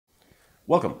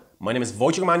Welcome, my name is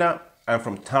Wojciech Mana. I'm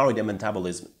from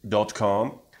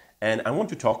thyroidandmetabolism.com and I want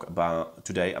to talk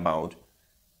today about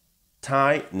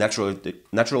Thai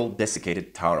Natural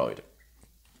Desiccated Thyroid.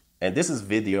 And this is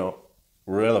video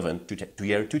relevant to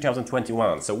year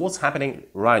 2021. So what's happening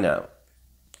right now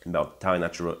about Thai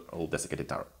Natural Desiccated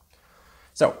Thyroid?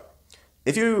 So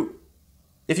if you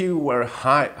were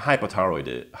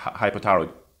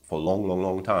hypothyroid for a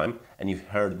long time and you've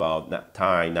heard about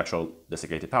Thai Natural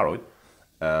Desiccated Thyroid,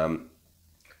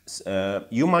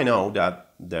 you might know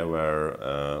that there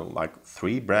were like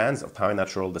 3 brands of Thai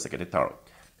Natural Desiccated Thyroid.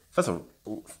 First of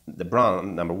all, the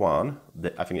brand number 1,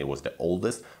 I think it was the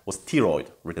oldest, was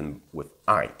Thiroid, written with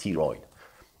I, Thiroid,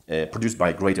 produced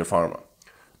by Greater Pharma.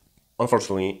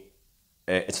 Unfortunately,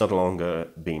 it's not longer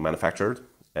being manufactured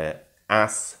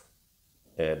as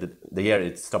the year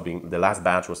it stopped being, the last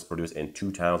batch was produced in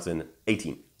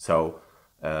 2018. So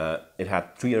it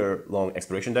had 3-year long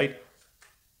expiration date.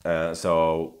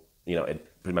 So, you know,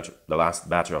 it pretty much the last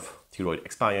batch of Thiroid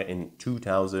expired in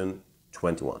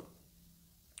 2021.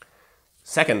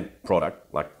 Second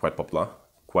product, like quite popular,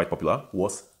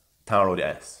 was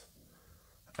Thyroid-S.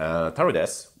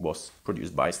 Thyroid-S was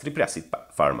produced by Stripyacid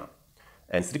Pharma.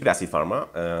 And Stripyacid Pharma,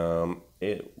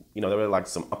 you know, there were like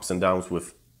some ups and downs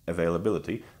with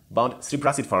availability, but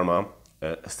Stripyacid Pharma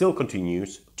still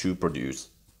continues to produce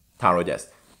Thyroid-S.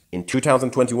 In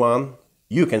 2021,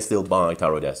 you can still buy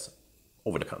Thyroid-S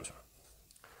over the counter.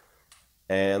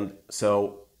 And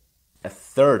so a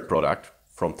third product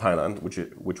from Thailand, which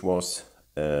was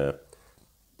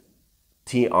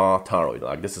Thyroid.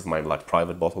 Like, this is my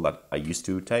private bottle that I used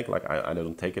to take. Like, I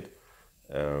don't take it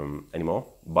anymore.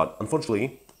 But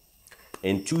unfortunately,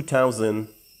 in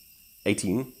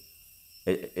 2018,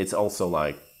 it's also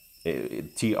like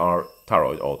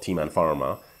Thyroid or T-Man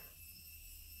Pharma.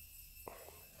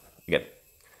 Again,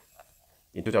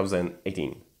 in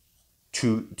 2018,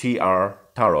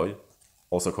 Thyroid,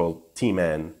 also called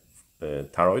T-Man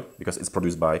Thyroid, because it's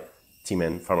produced by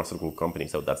T-Man Pharmaceutical Company,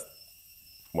 so that's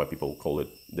why people call it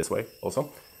this way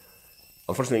also.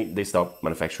 Unfortunately, they stopped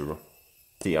manufacturing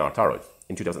Thyroid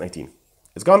in 2018.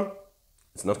 It's gone.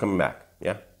 It's not coming back.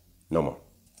 Yeah, no more.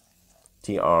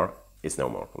 TR is no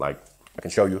more. Like, I can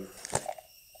show you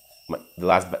the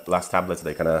last tablets.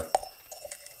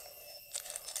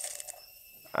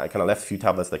 I kind of left a few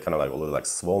tablets that kind of like a little like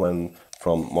swollen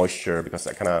from moisture, because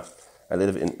I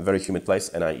live in a very humid place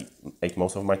and I ate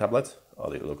most of my tablets. Oh,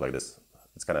 they look like this.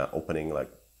 It's kind of opening, like,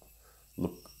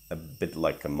 look a bit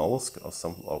like a mollusk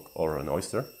or an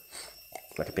oyster,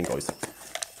 like a pink oyster.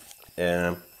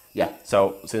 Yeah,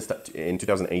 so since in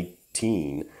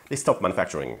 2018 they stopped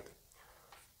manufacturing,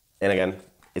 and again,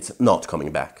 it's not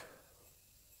coming back.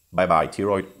 Bye bye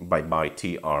Thiroid, bye bye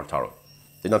Thyroid.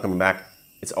 They're not coming back.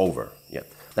 It's over. Yeah.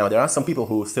 Now there are some people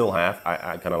who still have.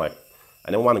 I kind of like.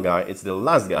 I know one guy. It's the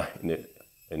last guy in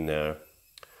the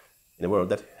world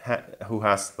that who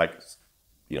has, like,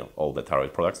 you know, all the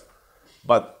Thyroid products,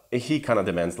 but he kind of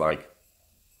demands like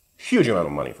huge amount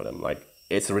of money for them. Like,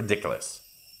 it's ridiculous.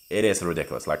 It is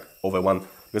ridiculous. Like, over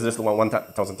because there's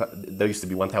 1,000. There used to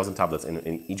be 1,000 tablets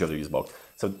in each of these box.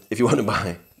 So if you want to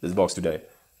buy this box today,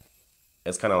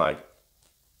 it's kind of like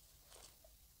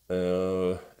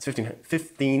it's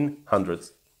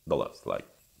 $1,500. Like,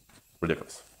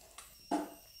 ridiculous.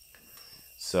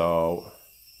 So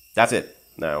that's it.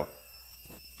 Now,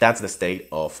 that's the state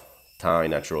of Thai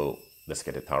Natural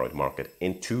Desiccated Thyroid market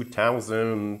in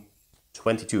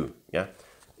 2022. Yeah,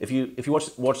 if you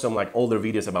watch some like older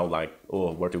videos about like,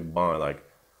 oh, where to buy like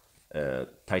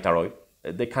Thai Thyroid,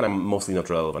 they kind of mostly not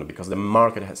relevant, because the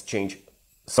market has changed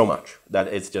so much that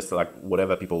it's just like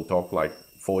whatever people talk like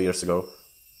 4 years ago,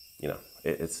 you know,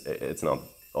 it's not,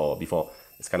 or before,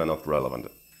 it's kind of not relevant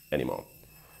anymore.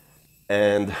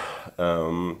 And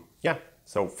yeah,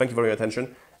 so thank you for your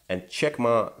attention, and check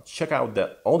out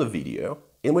the other video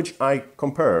in which I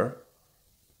compare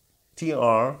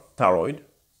Thyroid,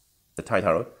 the Thai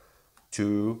Thyroid,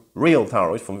 to real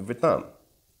Thyroid from Vietnam.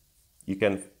 You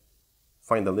can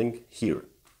find the link here.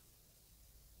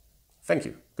 Thank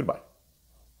you. Goodbye.